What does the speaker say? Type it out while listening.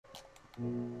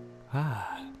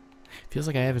Ah, feels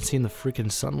like I haven't seen the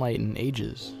freaking sunlight in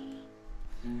ages.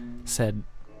 Said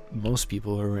most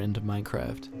people who are into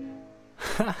Minecraft.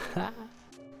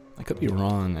 I could be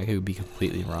wrong. I could be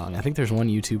completely wrong. I think there's one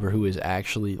YouTuber who is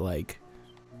actually like,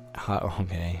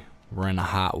 okay, we're in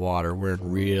hot water. We're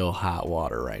in real hot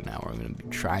water right now. We're gonna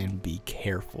try and be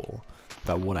careful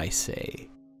about what I say.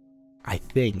 I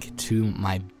think, to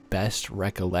my best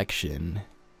recollection,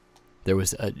 there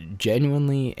was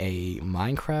genuinely a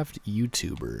Minecraft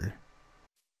YouTuber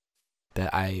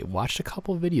that I watched a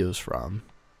couple videos from.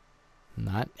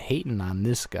 Not hating on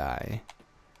this guy,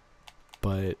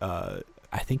 but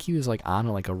I think he was like on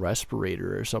like a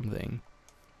respirator or something.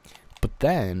 But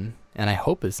then, and I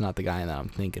hope it's not the guy that I'm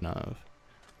thinking of,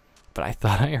 but I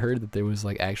thought I heard that there was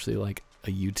like actually like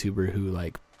a YouTuber who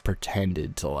like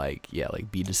pretended to like, yeah,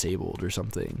 like be disabled or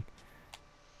something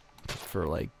for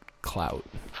like clout.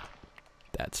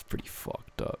 That's pretty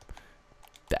fucked up.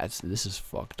 This is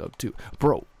fucked up too.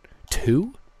 Bro,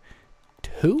 two?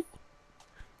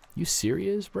 You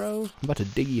serious, bro? I'm about to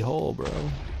diggy hole, bro.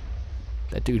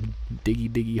 That dude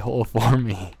diggy hole for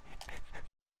me.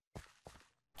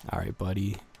 Alright,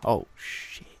 buddy. Oh,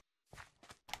 shit.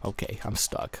 Okay, I'm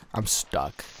stuck.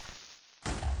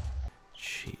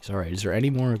 Jeez, alright. Is there any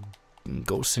more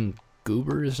ghosts and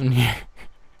goobers in here?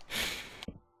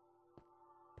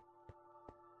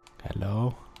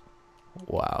 Hello?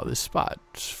 Wow, this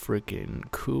spot's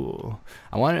freaking cool.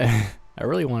 I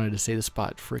really wanted to say the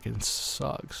spot freaking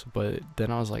sucks, but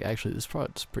then I was like, actually, this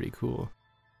spot's pretty cool.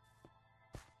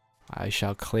 I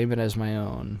shall claim it as my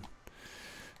own.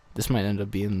 This might end up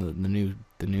being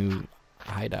the new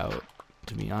hideout,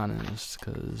 to be honest,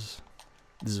 because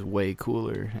this is way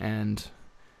cooler, and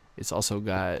it's also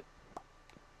got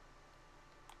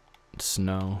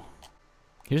snow.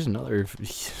 Here's another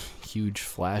huge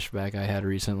flashback I had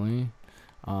recently.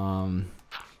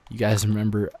 You guys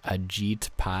remember Ajit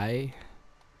Pai?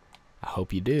 I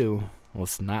hope you do.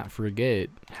 Let's not forget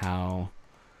how,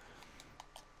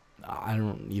 I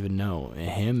don't even know,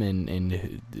 him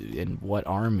and what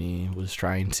army was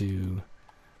trying to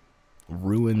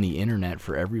ruin the internet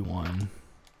for everyone.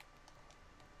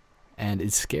 And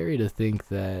it's scary to think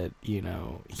that, you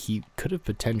know, he could have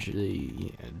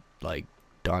potentially, like,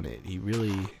 done it. He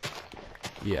really,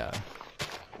 yeah.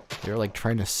 They were like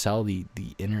trying to sell the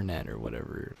internet or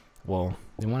whatever. Well,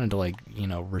 they wanted to like, you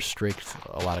know, restrict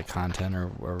a lot of content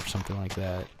or something like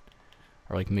that,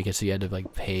 or like make it so you had to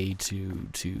like pay to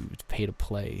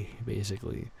play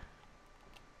basically.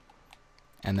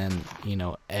 And then, you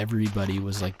know, everybody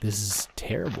was like, this is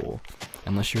terrible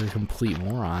unless you're a complete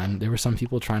moron. There were some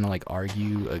people trying to like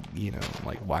argue, you know,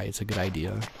 like why it's a good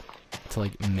idea to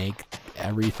like make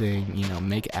everything, you know,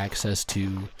 make access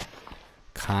to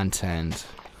content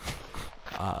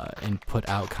and put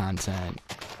out content,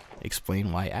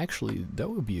 explain why actually that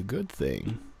would be a good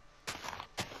thing.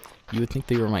 You would think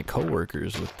they were my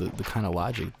coworkers with the kind of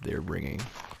logic they're bringing.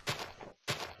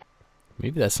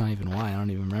 Maybe that's not even why. I don't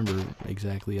even remember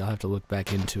exactly. I'll have to look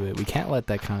back into it. We can't let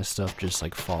that kind of stuff just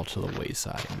like fall to the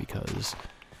wayside because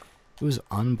it was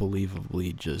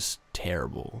unbelievably just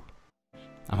terrible.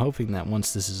 I'm hoping that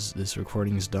once this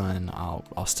recording is done,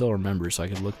 I'll still remember so I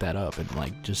could look that up and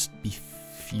like just be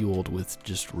fueled with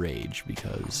just rage,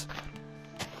 because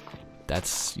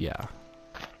that's, yeah,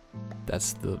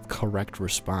 that's the correct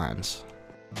response.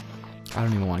 I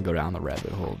don't even want to go down the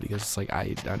rabbit hole because it's like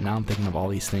now I'm thinking of all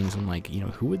these things and like, you know,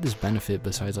 who would this benefit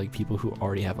besides like people who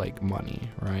already have like money,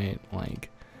 right? Like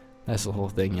that's the whole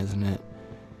thing, isn't it?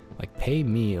 Like pay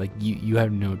me, like you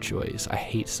have no choice. I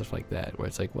hate stuff like that where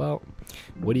it's like, well,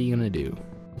 what are you gonna do?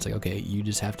 It's like, okay, you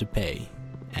just have to pay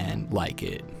and like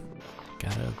it.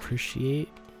 Gotta appreciate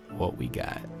what we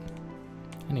got.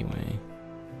 Anyway.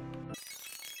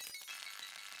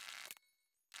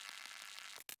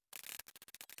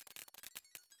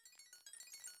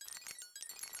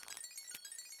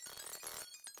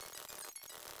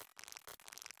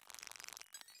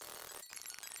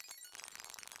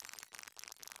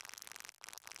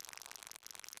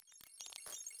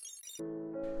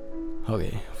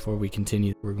 Okay, before we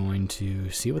continue, we're going to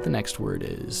see what the next word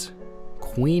is.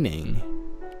 Queening.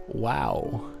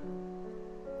 Wow.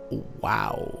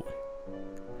 Wow.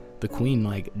 The queen,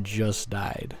 like, just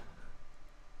died.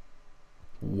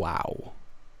 Wow.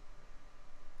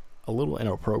 A little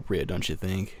inappropriate, don't you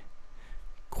think?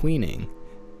 Queening.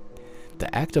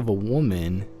 The act of a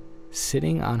woman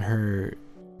sitting on her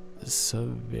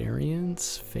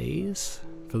severance phase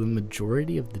for the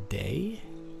majority of the day?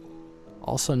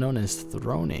 Also known as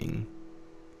throning.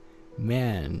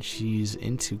 Man, she's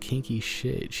into kinky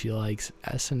shit. She likes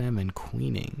S&M and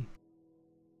queening.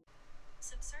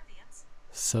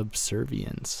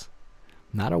 Subservience.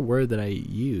 Not a word that I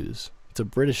use. It's a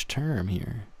British term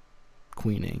here.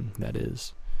 Queening, that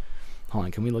is. Hold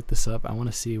on, can we look this up? I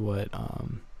want to see what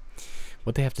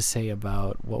they have to say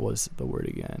about, what was the word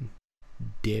again?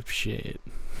 Dipshit.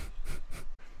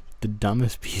 The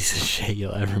dumbest piece of shit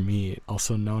you'll ever meet,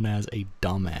 also known as a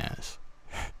dumbass.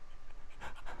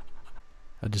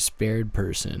 A despaired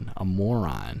person, a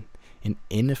moron, an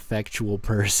ineffectual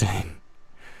person,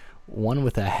 one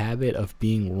with a habit of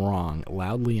being wrong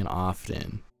loudly and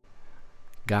often.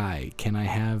 Guy, can I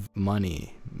have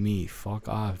money? Me, fuck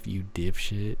off, you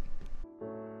dipshit.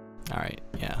 Alright,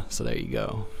 yeah, so there you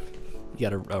go. You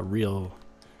got a real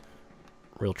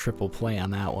triple play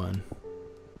on that one.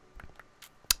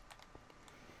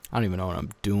 I don't even know what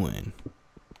I'm doing.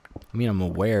 I mean, I'm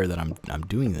aware that I'm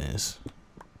doing this,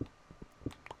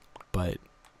 but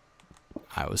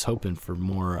I was hoping for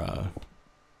more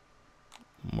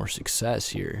success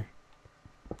here.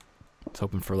 I was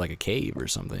hoping for like a cave or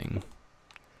something.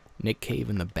 Nick Cave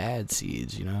and the Bad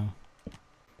Seeds, you know.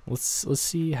 Let's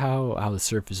see how the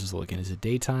surface is looking. Is it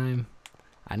daytime?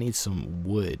 I need some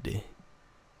wood.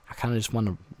 I kind of just want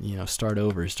to, you know, start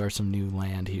some new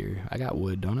land here. I got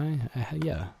wood, don't I?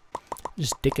 Yeah. I'm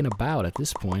just dicking about at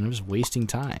this point. I'm just wasting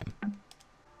time.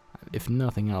 If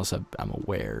nothing else, I'm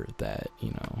aware that,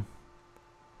 you know,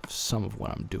 some of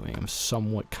what I'm doing, I'm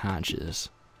somewhat conscious.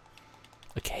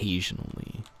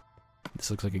 Occasionally.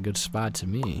 This looks like a good spot to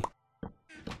me.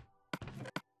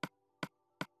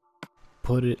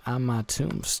 Put it on my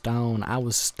tombstone. I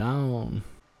was stoned.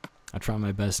 I try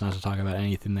my best not to talk about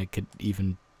anything that could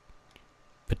even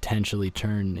potentially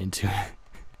turn into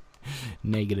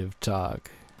negative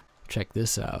talk. Check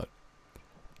this out.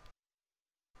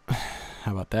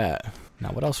 How about that? Now,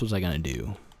 what else was I gonna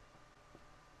do?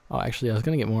 Oh, actually, I was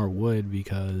gonna get more wood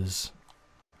because...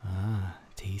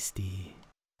 tasty.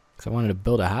 Because I wanted to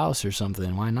build a house or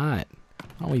something. Why not?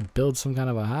 Why don't we build some kind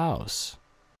of a house?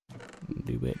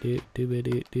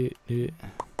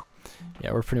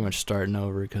 Yeah, we're pretty much starting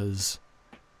over because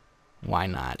why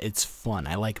not? It's fun.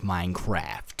 I like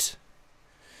Minecraft.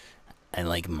 I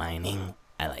like mining.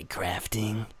 I like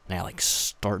crafting. And I like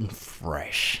starting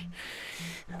fresh.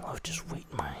 I love just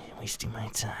wasting my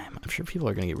time. I'm sure people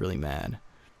are gonna get really mad.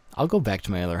 I'll go back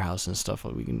to my other house and stuff.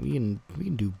 We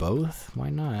can do both. Why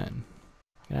not?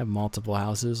 I can have multiple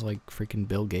houses like freaking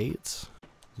Bill Gates.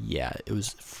 Yeah, it was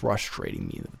frustrating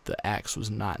me that the axe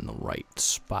was not in the right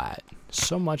spot.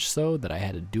 So much so that I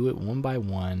had to do it one by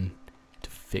one to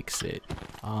fix it.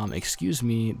 Excuse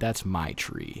me, that's my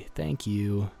tree. Thank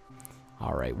you.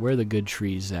 Alright, where are the good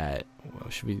trees at? Well,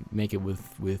 should we make it with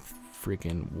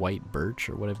freaking white birch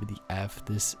or whatever the F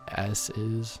this S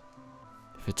is?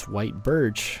 If it's white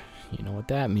birch, you know what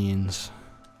that means.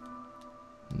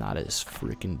 Not as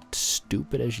freaking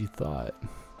stupid as you thought.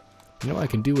 You know what I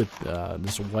can do with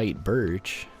this white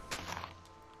birch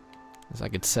is I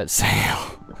could set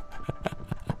sail.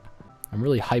 I'm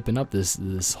really hyping up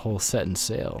this whole set and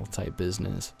sail type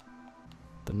business.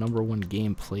 The #1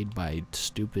 game played by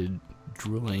stupid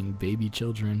drooling baby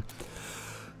children.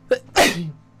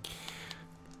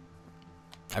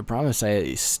 I promise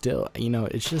I still, you know,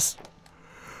 it's just...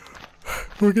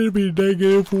 We're gonna be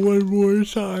negative one more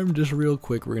time. Just real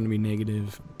quick, we're gonna be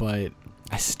negative, but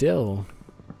I still...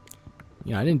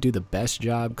 You know, I didn't do the best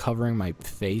job covering my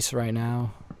face right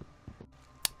now.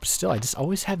 But still, I just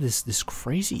always have this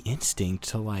crazy instinct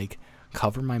to, like,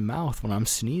 cover my mouth when I'm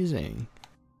sneezing.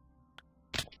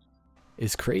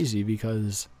 It's crazy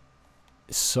because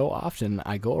so often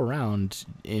I go around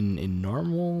in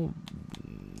normal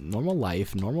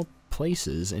life, normal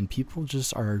places, and people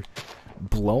just are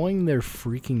blowing their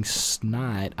freaking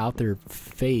snot out their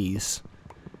face,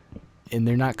 and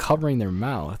they're not covering their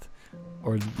mouth.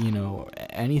 Or, you know,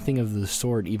 anything of the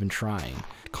sort, even trying.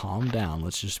 Calm down.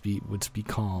 Let's be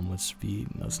calm.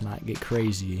 Let's not get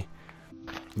crazy.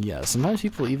 Yeah, sometimes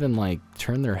people even, like,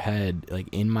 turn their head, like,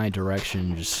 in my direction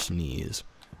and just sneeze.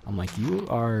 I'm like, you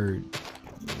are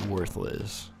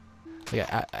worthless. Like,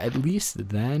 at least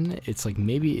then, it's like,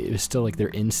 maybe it was still, like, their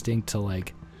instinct to,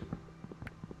 like,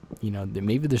 you know,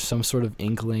 maybe there's some sort of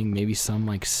inkling, maybe some,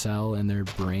 like, cell in their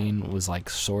brain was, like,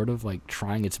 sort of, like,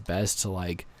 trying its best to,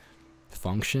 like,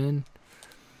 function,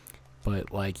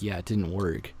 but like, yeah, it didn't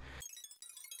work.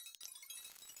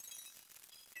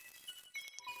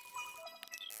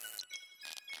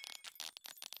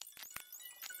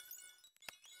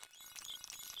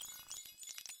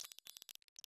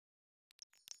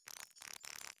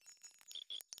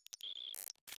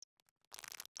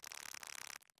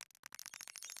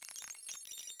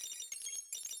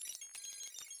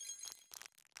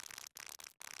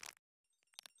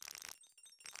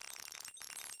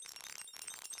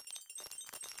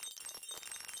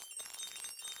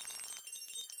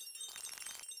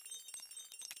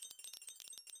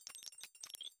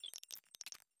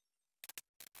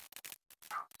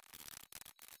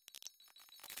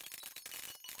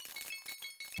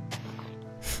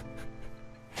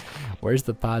 Where's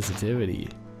the positivity?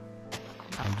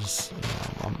 I'm just,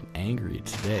 I'm angry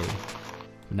today.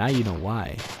 Now you know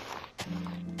why.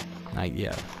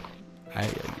 Yeah. I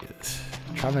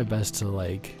try my best to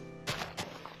like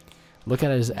look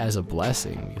at it as a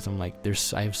blessing, because I'm like,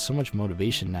 I have so much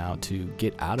motivation now to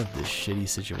get out of this shitty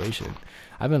situation.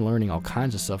 I've been learning all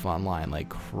kinds of stuff online like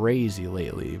crazy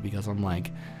lately, because I'm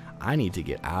like, I need to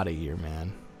get out of here,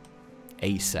 man.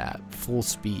 ASAP, full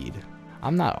speed.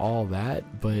 I'm not all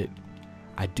that, but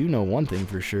I do know one thing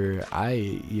for sure.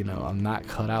 I'm not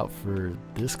cut out for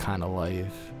this kind of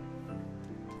life.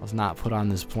 I was not put on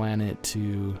this planet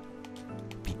to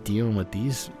be dealing with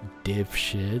these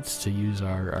dipshits, to use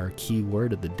our key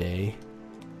word of the day.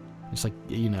 It's like,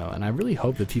 and I really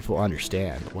hope that people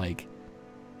understand, like,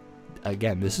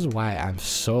 again, this is why I'm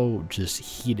so just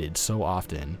heated so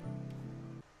often.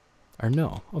 Or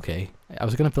no, okay, I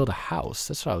was gonna build a house,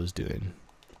 that's what I was doing.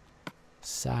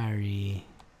 Sorry.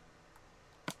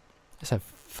 I just have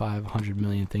 500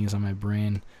 million things on my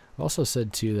brain. I've also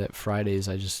said too that Fridays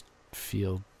I just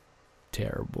feel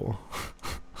terrible.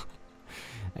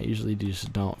 I usually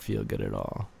just don't feel good at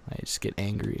all. I just get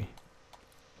angry.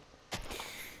 I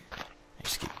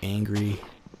just get angry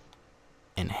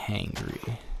and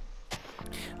hangry.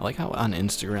 I like how on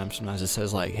Instagram sometimes it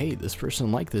says like, hey, this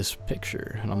person liked this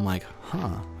picture. And I'm like,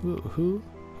 huh, who?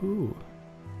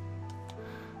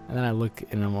 And then I look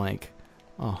and I'm like,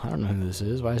 oh, I don't know who this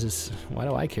is. Why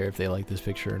do I care if they like this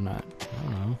picture or not? I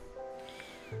don't know.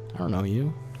 I don't know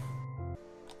you.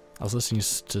 I was listening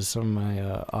to some of my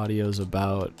audios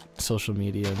about social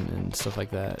media and stuff like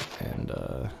that, and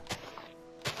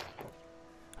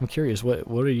I'm curious, what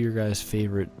are your guys'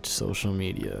 favorite social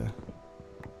media,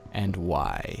 and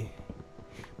why?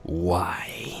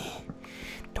 Why?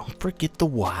 Don't forget the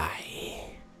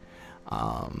why.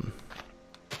 I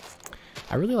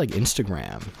really like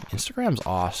Instagram. Instagram's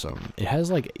awesome. It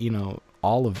has like,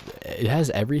 it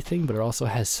has everything, but it also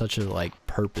has such a like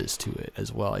purpose to it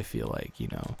as well. I feel like,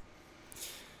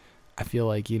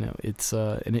 it's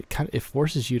and it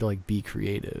forces you to like be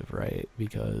creative, right?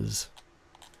 Because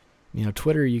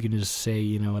Twitter, you can just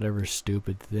say whatever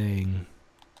stupid thing.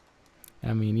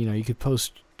 I mean, you could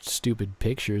post stupid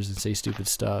pictures and say stupid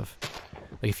stuff.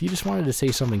 Like if you just wanted to say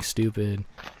something stupid,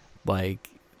 like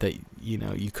that,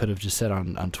 you could have just said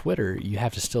on Twitter, you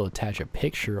have to still attach a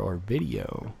picture or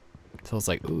video. So it's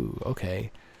like, ooh,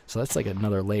 okay. So that's like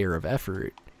another layer of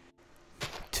effort.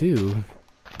 Two,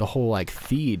 the whole like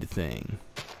feed thing,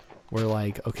 where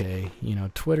like, okay,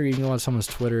 Twitter, you can go on someone's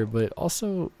Twitter, but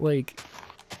also like,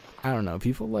 I don't know,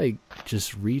 people like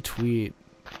just retweet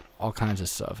all kinds of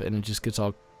stuff, and it just gets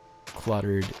all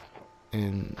cluttered,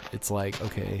 and it's like,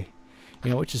 okay,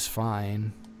 which is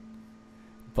fine,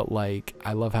 but like,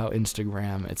 I love how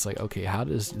Instagram, it's like, okay, how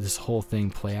does this whole thing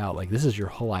play out? Like, this is your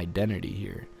whole identity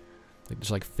here. Like,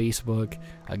 just like Facebook,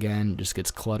 again, just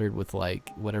gets cluttered with like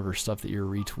whatever stuff that you're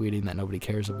retweeting that nobody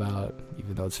cares about,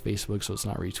 even though it's Facebook, so it's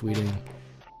not retweeting.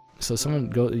 So someone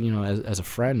goes, as a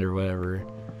friend or whatever,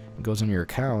 goes on your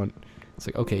account, it's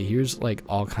like, okay, here's like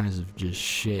all kinds of just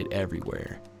shit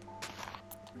everywhere.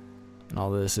 And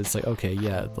all this, it's like, okay,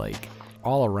 yeah, like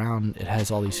all around it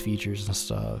has all these features and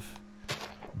stuff.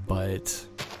 But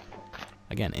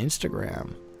again,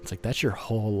 Instagram, it's like that's your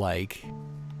whole like,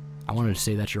 I wanted to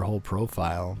say that's your whole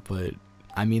profile, but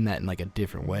I mean that in like a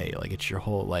different way. Like it's your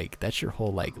whole like, that's your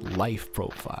whole like life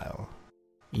profile,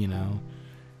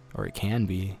 or it can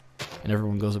be, and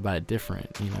everyone goes about it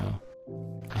different,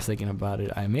 I was thinking about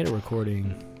it. I made a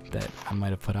recording that I might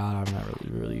have put out. I'm not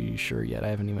really sure yet. I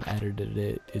haven't even edited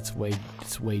it. It's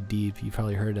way deep. You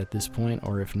probably heard it at this point,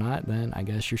 or if not, then I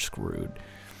guess you're screwed.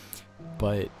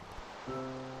 But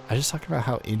I just talked about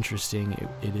how interesting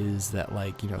it is that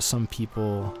like, some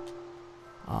people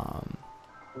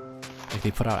like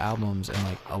they put out albums and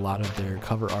like a lot of their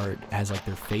cover art has like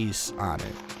their face on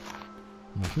it.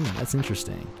 I'm like, that's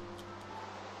interesting.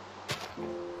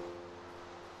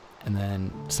 And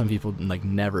then some people like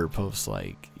never post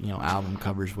like, album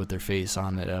covers with their face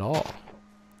on it at all.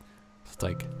 So it's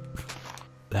like,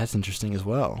 that's interesting as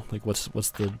well. Like what's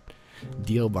the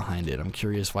deal behind it? I'm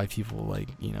curious why people like,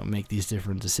 make these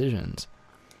different decisions.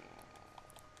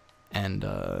 And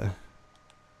the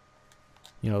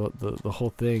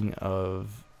whole thing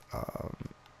of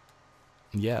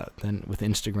then with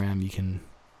Instagram you can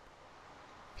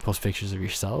post pictures of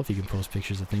yourself, you can post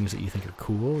pictures of things that you think are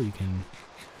cool, you can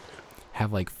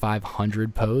have like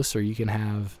 500 posts, or you can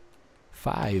have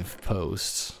 5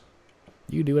 posts.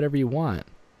 You can do whatever you want,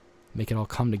 make it all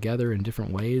come together in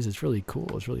different ways. It's really cool.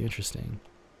 It's really interesting.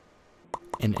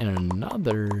 And in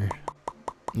another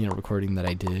recording that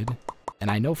I did,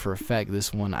 And I know for a fact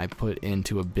this one I put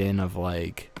into a bin of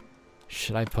like,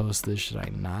 should I post this, should I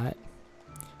not?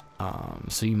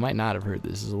 So you might not have heard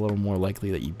this. It's a little more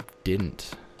likely that you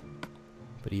didn't.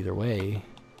 But either way,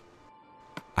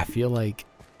 I feel like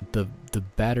the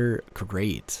better,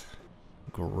 great.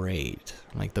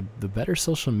 Like the better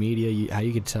social media, how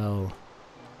you can tell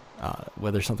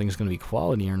whether something's going to be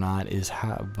quality or not is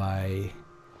how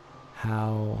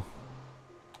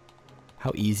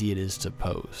easy it is to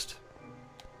post.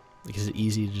 Like, is it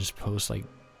easy to just post like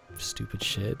stupid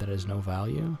shit that has no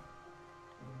value?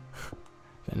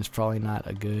 Then it's probably not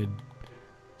a good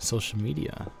social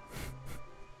media.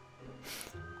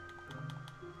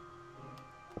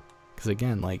 Because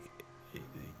again, like,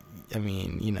 I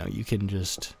mean, you know, you can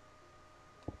just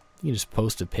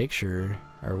post a picture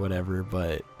or whatever,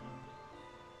 but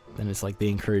then it's like they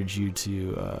encourage you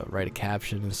to write a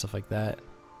caption and stuff like that.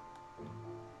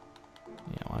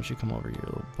 Yeah, why don't you come over here,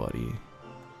 little buddy?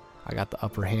 I got the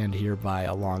upper hand here by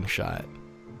a long shot.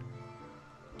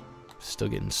 Still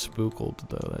getting spooked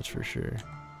though, that's for sure.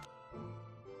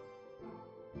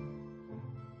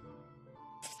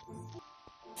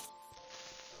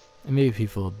 And maybe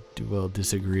people will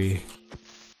disagree.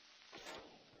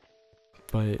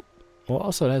 But, well,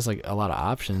 also it has like a lot of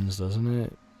options, doesn't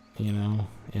it? You know,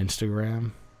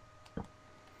 Instagram.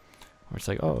 Where it's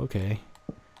like, oh, okay.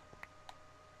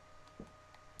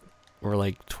 Or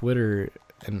like Twitter,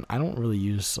 and I don't really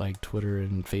use like Twitter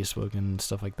and Facebook and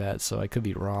stuff like that, so I could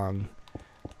be wrong.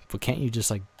 But can't you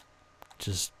just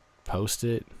post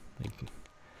it? Like,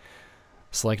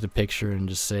 select a picture and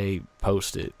just say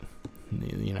post it.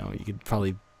 You know, you could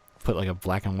probably put like a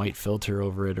black and white filter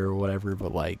over it or whatever,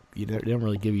 but like they don't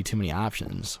really give you too many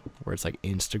options. Where it's like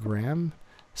Instagram,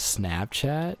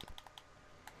 Snapchat,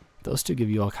 those two give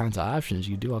you all kinds of options.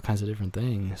 You can do all kinds of different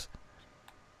things.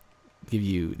 Give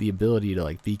you the ability to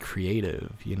like be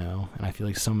creative, you know. And I feel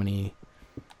like so many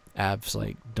apps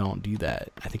like don't do that.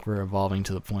 I think we're evolving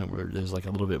to the point where there's like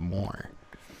a little bit more.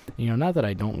 You know, not that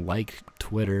I don't like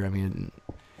Twitter. I mean,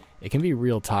 it can be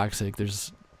real toxic.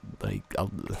 There's like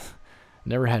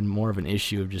never had more of an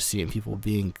issue of just seeing people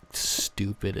being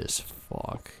stupid as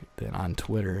fuck than on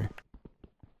Twitter.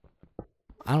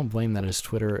 I don't blame that as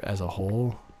Twitter as a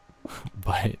whole,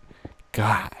 but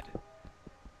God,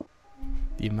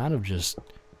 the amount of just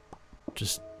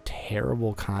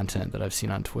terrible content that I've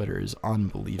seen on Twitter is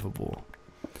unbelievable.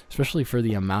 Especially for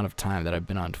the amount of time that I've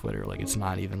been on Twitter. Like, it's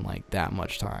not even like that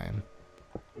much time.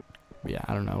 But yeah,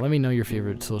 I don't know. Let me know your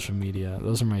favorite social media.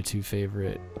 Those are my two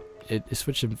favorite. It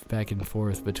switches back and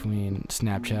forth between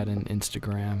Snapchat and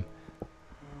Instagram.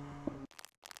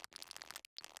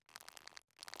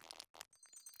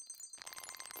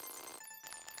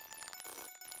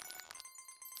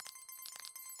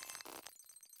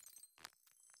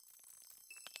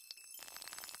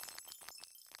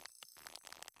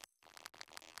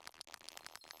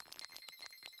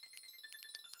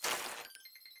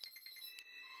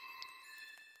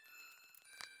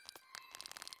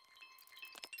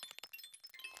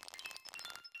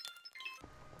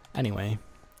 Anyway,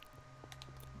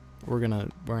 we're gonna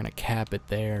cap it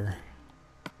there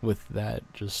with that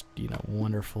just, you know,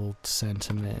 wonderful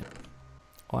sentiment.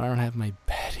 Oh, I don't have my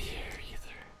bed here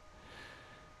either.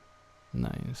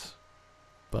 Nice.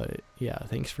 But yeah,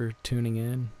 thanks for tuning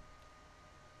in.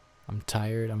 I'm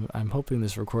tired. I'm hoping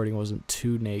this recording wasn't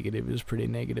too negative. It was pretty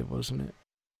negative, wasn't it?